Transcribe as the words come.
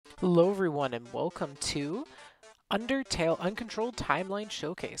Hello everyone and welcome to Undertale Uncontrolled Timeline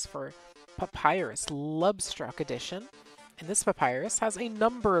Showcase for Papyrus Lovestruck Edition. And this Papyrus has a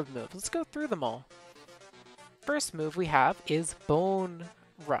number of moves. Let's go through them all. First move we have is Bone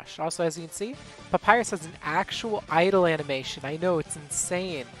Rush. Also, as you can see, Papyrus has an actual idle animation. I know, it's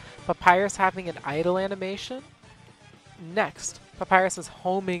insane. Papyrus having an idle animation. Next, Papyrus is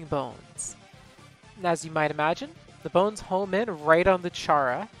homing bones. And as you might imagine, the bones home in right on the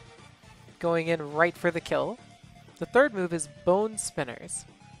Chara, going in right for the kill. The third move is Bone Spinners.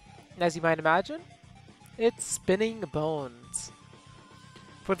 And as you might imagine, it's spinning bones.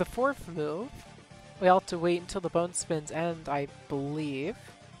 For the fourth move, we have to wait until the bone spins end, I believe.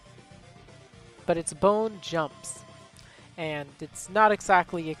 But it's Bone Jumps. And it's not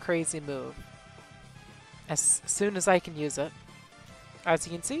exactly a crazy move. As soon as I can use it. As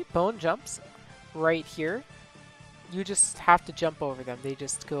you can see, Bone Jumps right here. You just have to jump over them. They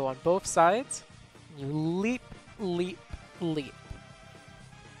just go on both sides. You leap, leap, leap.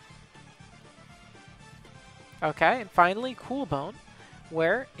 Okay, and finally, Cool Bone,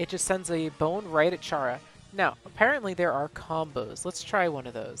 where it just sends a bone right at Chara. Now, apparently there are combos. Let's try one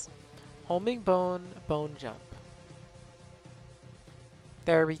of those. Homing Bone, Bone Jump.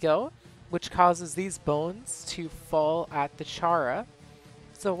 There we go, which causes these bones to fall at the Chara.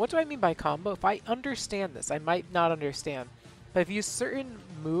 So what do I mean by combo? If I understand this, I might not understand. But if you use certain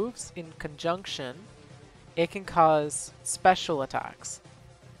moves in conjunction, it can cause special attacks.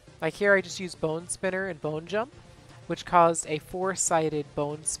 Like here I just used Bone Spinner and Bone Jump, which caused a four-sided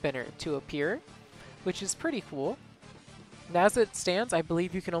Bone Spinner to appear, which is pretty cool. And as it stands, I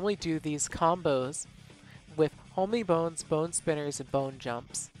believe you can only do these combos with Homing Bones, Bone Spinners, and Bone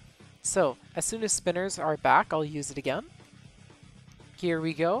Jumps. So as soon as Spinners are back, I'll use it again. Here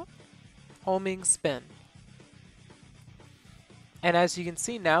we go, homing spin. And as you can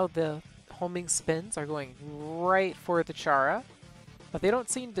see now, the homing spins are going right for the Chara, but they don't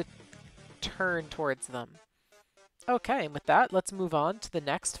seem to turn towards them. Okay, and with that, let's move on to the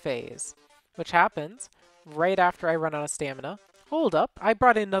next phase, which happens right after I run out of stamina. Hold up, I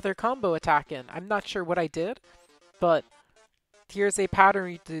brought another combo attack in. I'm not sure what I did, but here's a pattern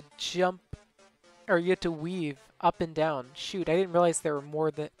you have to jump, or you have to weave up and down. Shoot, I didn't realize there were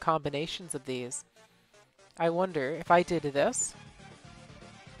more combinations of these. I wonder if I did this.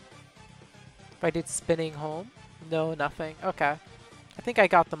 If I did spinning home. No, nothing. Okay. I think I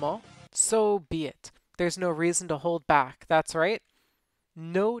got them all. So be it. There's no reason to hold back. That's right.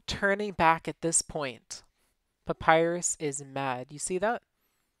 No turning back at this point. Papyrus is mad. You see that?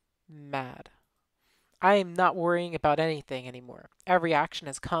 Mad. I am not worrying about anything anymore. Every action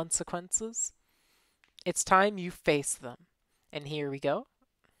has consequences. It's time you face them. And here we go.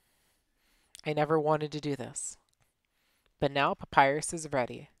 I never wanted to do this. But now Papyrus is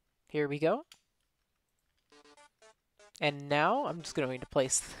ready. Here we go. And now I'm just going to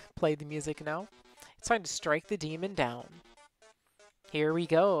play the music now. It's time to strike the demon down. Here we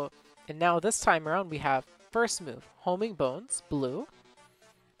go. And now this time around we have first move, Homing Bones, blue.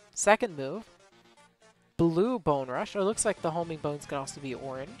 Second move, blue Bone Rush. It looks like the Homing Bones can also be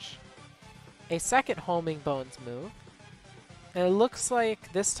orange. A second Homing Bones move. And it looks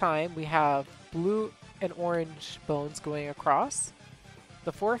like this time we have blue and orange bones going across.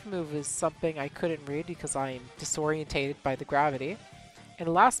 The fourth move is something I couldn't read because I am disorientated by the gravity. And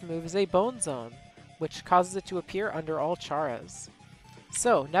the last move is a Bone Zone, which causes it to appear under all Charas.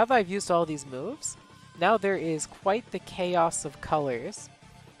 So, now that I've used all these moves, now there is quite the chaos of colors.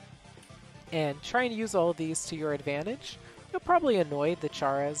 And trying to use all these to your advantage, you'll probably annoy the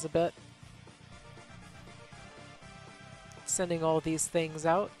Charas a bit. Sending all these things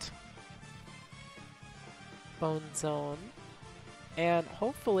out. Bone Zone. And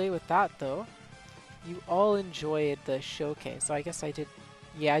hopefully with that though, you all enjoyed the showcase. So I guess I did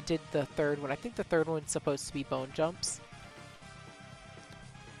the third one. I think the third one's supposed to be Bone Jumps.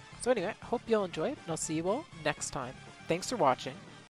 So anyway, hope you all enjoyed, and I'll see you all next time. Thanks for watching.